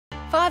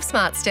5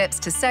 smart steps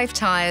to safe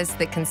tyres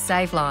that can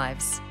save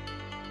lives.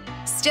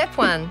 Step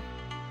 1.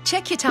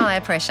 Check your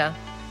tyre pressure.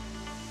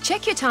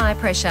 Check your tyre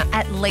pressure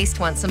at least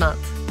once a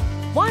month.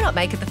 Why not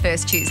make it the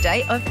first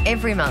Tuesday of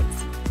every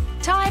month?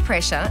 Tyre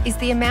pressure is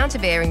the amount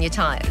of air in your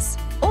tyres,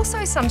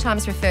 also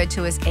sometimes referred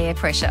to as air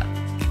pressure.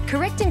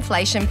 Correct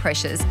inflation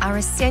pressures are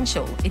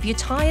essential if your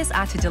tyres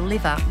are to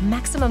deliver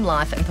maximum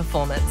life and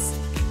performance.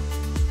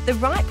 The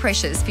right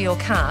pressures for your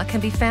car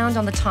can be found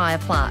on the tyre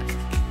plaque,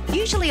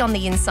 usually on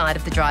the inside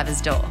of the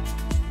driver's door.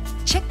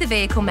 Check the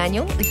vehicle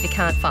manual if you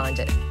can't find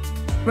it.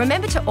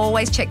 Remember to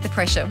always check the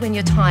pressure when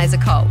your tyres are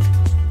cold.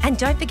 And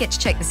don't forget to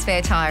check the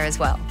spare tyre as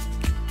well.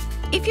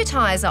 If your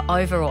tyres are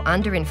over or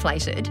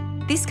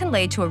underinflated, this can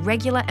lead to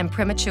irregular and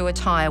premature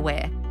tyre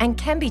wear and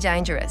can be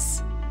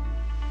dangerous.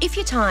 If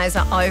your tyres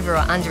are over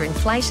or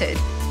underinflated,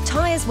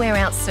 tyres wear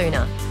out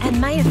sooner and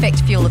may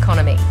affect fuel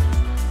economy.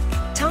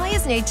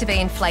 Tyres need to be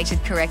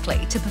inflated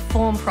correctly to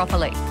perform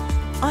properly.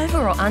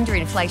 Over or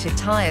underinflated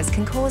tyres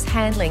can cause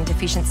handling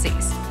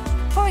deficiencies.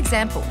 For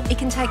example, it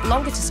can take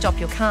longer to stop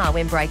your car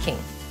when braking.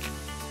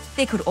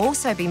 There could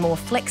also be more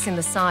flex in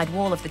the side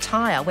wall of the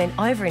tyre when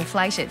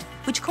overinflated,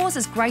 which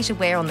causes greater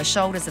wear on the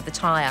shoulders of the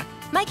tyre,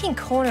 making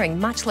cornering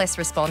much less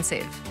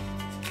responsive.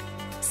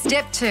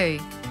 Step 2.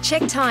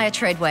 Check tyre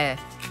tread wear.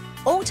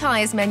 All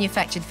tyres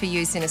manufactured for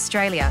use in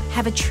Australia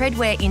have a tread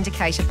wear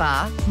indicator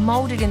bar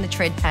moulded in the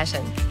tread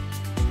pattern.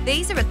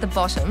 These are at the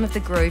bottom of the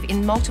groove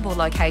in multiple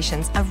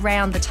locations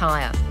around the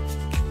tyre.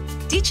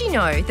 Did you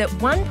know that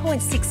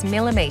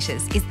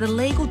 1.6mm is the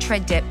legal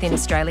tread depth in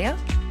Australia?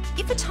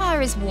 If a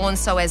tyre is worn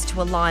so as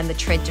to align the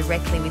tread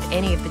directly with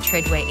any of the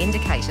tread wear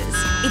indicators,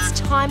 it's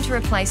time to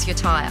replace your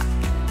tyre,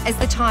 as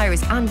the tyre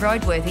is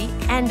unroadworthy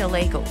and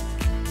illegal.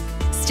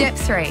 Step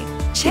 3.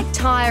 Check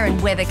tyre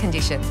and weather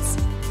conditions.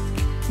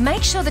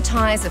 Make sure the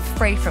tyres are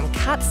free from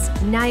cuts,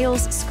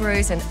 nails,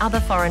 screws and other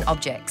foreign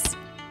objects.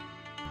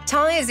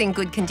 Tyres in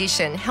good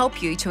condition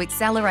help you to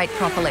accelerate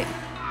properly,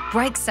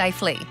 brake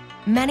safely,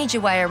 manage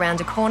your way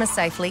around a corner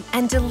safely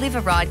and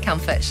deliver ride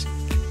comfort.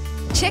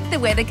 Check the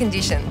weather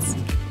conditions.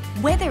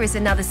 Weather is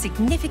another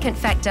significant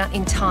factor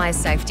in tyre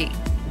safety.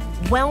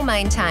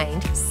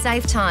 Well-maintained,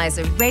 safe tyres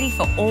are ready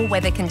for all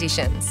weather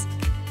conditions.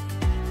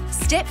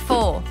 Step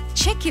 4.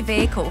 Check your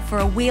vehicle for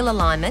a wheel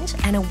alignment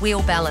and a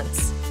wheel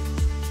balance.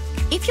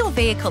 If your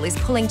vehicle is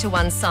pulling to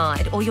one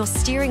side or your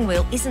steering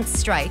wheel isn't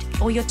straight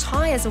or your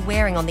tyres are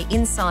wearing on the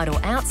inside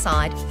or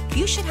outside,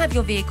 you should have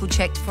your vehicle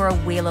checked for a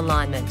wheel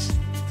alignment.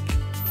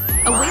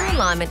 A wheel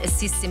alignment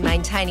assists in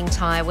maintaining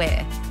tyre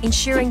wear,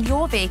 ensuring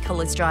your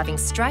vehicle is driving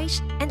straight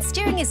and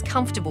steering is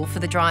comfortable for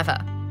the driver,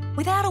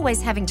 without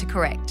always having to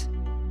correct.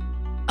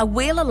 A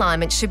wheel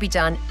alignment should be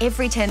done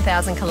every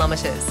 10,000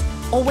 kilometres,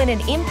 or when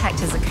an impact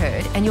has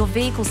occurred and your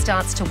vehicle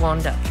starts to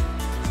wander.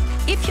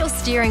 If your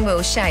steering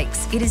wheel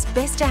shakes, it is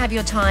best to have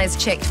your tyres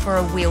checked for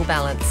a wheel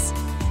balance.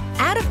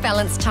 Out of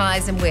balance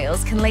tyres and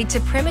wheels can lead to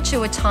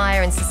premature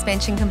tyre and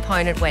suspension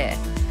component wear,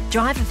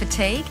 driver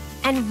fatigue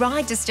and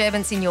ride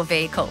disturbance in your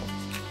vehicle.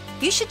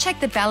 You should check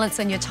the balance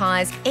on your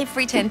tyres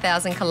every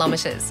 10,000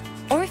 kilometres,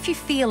 or if you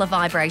feel a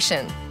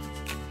vibration.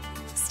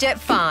 Step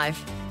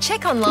 5.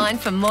 Check online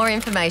for more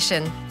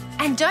information.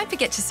 And don't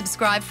forget to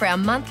subscribe for our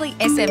monthly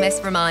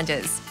SMS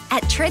reminders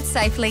at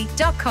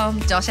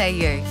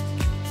treadsafely.com.au.